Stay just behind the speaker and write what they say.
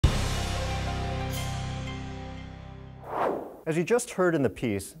As you just heard in the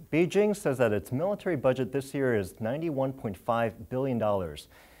piece, Beijing says that its military budget this year is $91.5 billion.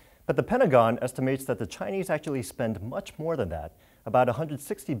 But the Pentagon estimates that the Chinese actually spend much more than that, about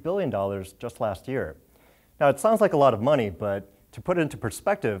 $160 billion just last year. Now, it sounds like a lot of money, but to put it into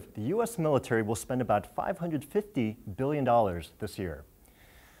perspective, the U.S. military will spend about $550 billion this year.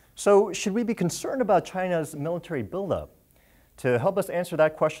 So, should we be concerned about China's military buildup? To help us answer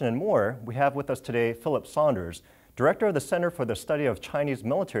that question and more, we have with us today Phillip Saunders, Director of the Center for the Study of Chinese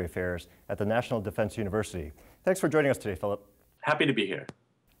Military Affairs at the National Defense University. Thanks for joining us today, Phillip. Happy to be here.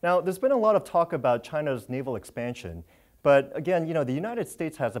 Now, there's been a lot of talk about China's naval expansion, but again, the United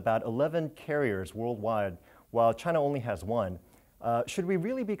States has about 11 carriers worldwide, while China only has one. Should we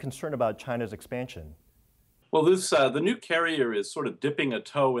really be concerned about China's expansion? Well, the new carrier is sort of dipping a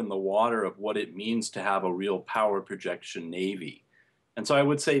toe in the water of what it means to have a real power projection navy. And so I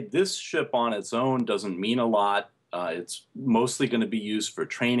would say this ship on its own doesn't mean a lot. It's mostly going to be used for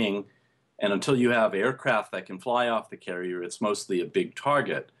training. And until you have aircraft that can fly off the carrier, it's mostly a big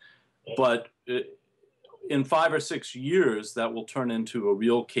target. But in 5 or 6 years, that will turn into a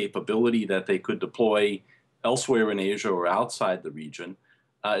real capability that they could deploy elsewhere in Asia or outside the region.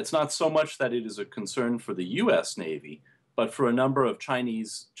 It's not so much that it is a concern for the U.S. Navy, but for a number of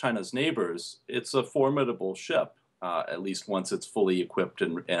China's neighbors, it's a formidable ship, at least once it's fully equipped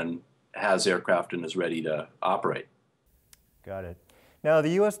and has aircraft and is ready to operate. Got it. Now,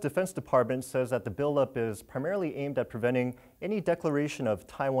 the U.S. Defense Department says that the buildup is primarily aimed at preventing any declaration of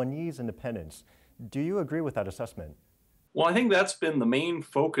Taiwanese independence. Do you agree with that assessment? Well, I think that's been the main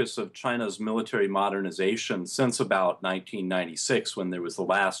focus of China's military modernization since about 1996, when there was the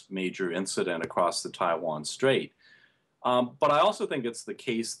last major incident across the Taiwan Strait. But I also think it's the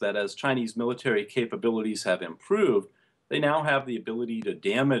case that as Chinese military capabilities have improved, they now have the ability to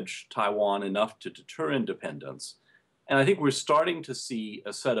damage Taiwan enough to deter independence. And I think we're starting to see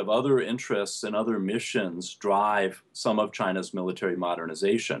a set of other interests and other missions drive some of China's military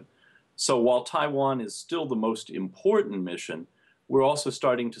modernization. So while Taiwan is still the most important mission, we're also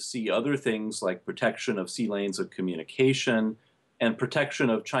starting to see other things like protection of sea lanes of communication and protection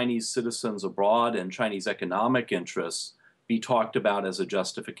of Chinese citizens abroad and Chinese economic interests be talked about as a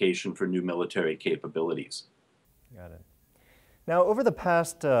justification for new military capabilities. Got it. Now, over the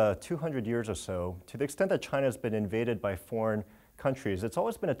past 200 years or so, to the extent that China has been invaded by foreign countries, it's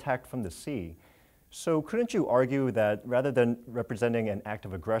always been attacked from the sea. So couldn't you argue that rather than representing an act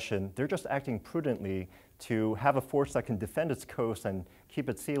of aggression, they're just acting prudently to have a force that can defend its coast and keep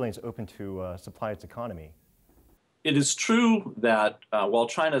its sea lanes open to supply its economy? It is true that while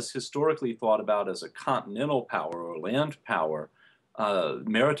China's historically thought about as a continental power or land power,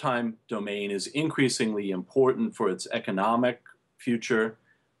 maritime domain is increasingly important for its economic future,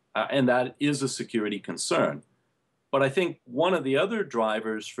 and that is a security concern. But I think one of the other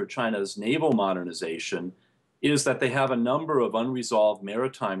drivers for China's naval modernization is that they have a number of unresolved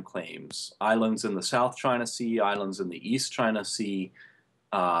maritime claims, islands in the South China Sea, islands in the East China Sea,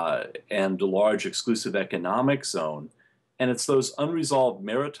 and a large exclusive economic zone. And it's those unresolved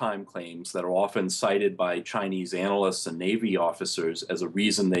maritime claims that are often cited by Chinese analysts and Navy officers as a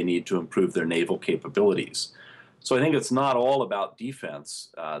reason they need to improve their naval capabilities. So I think it's not all about defense.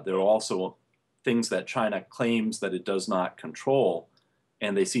 There are also things that China claims that it does not control,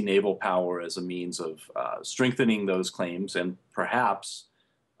 and they see naval power as a means of strengthening those claims and perhaps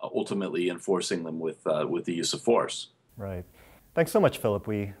ultimately enforcing them with the use of force. Right. Thanks so much, Phillip.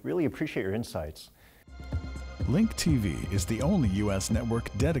 We really appreciate your insights. Link TV is the only U.S. network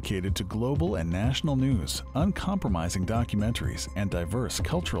dedicated to global and national news, uncompromising documentaries, and diverse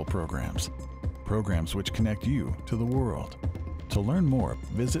cultural programs. Programs which connect you to the world. To learn more,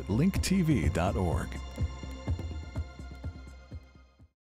 visit linktv.org.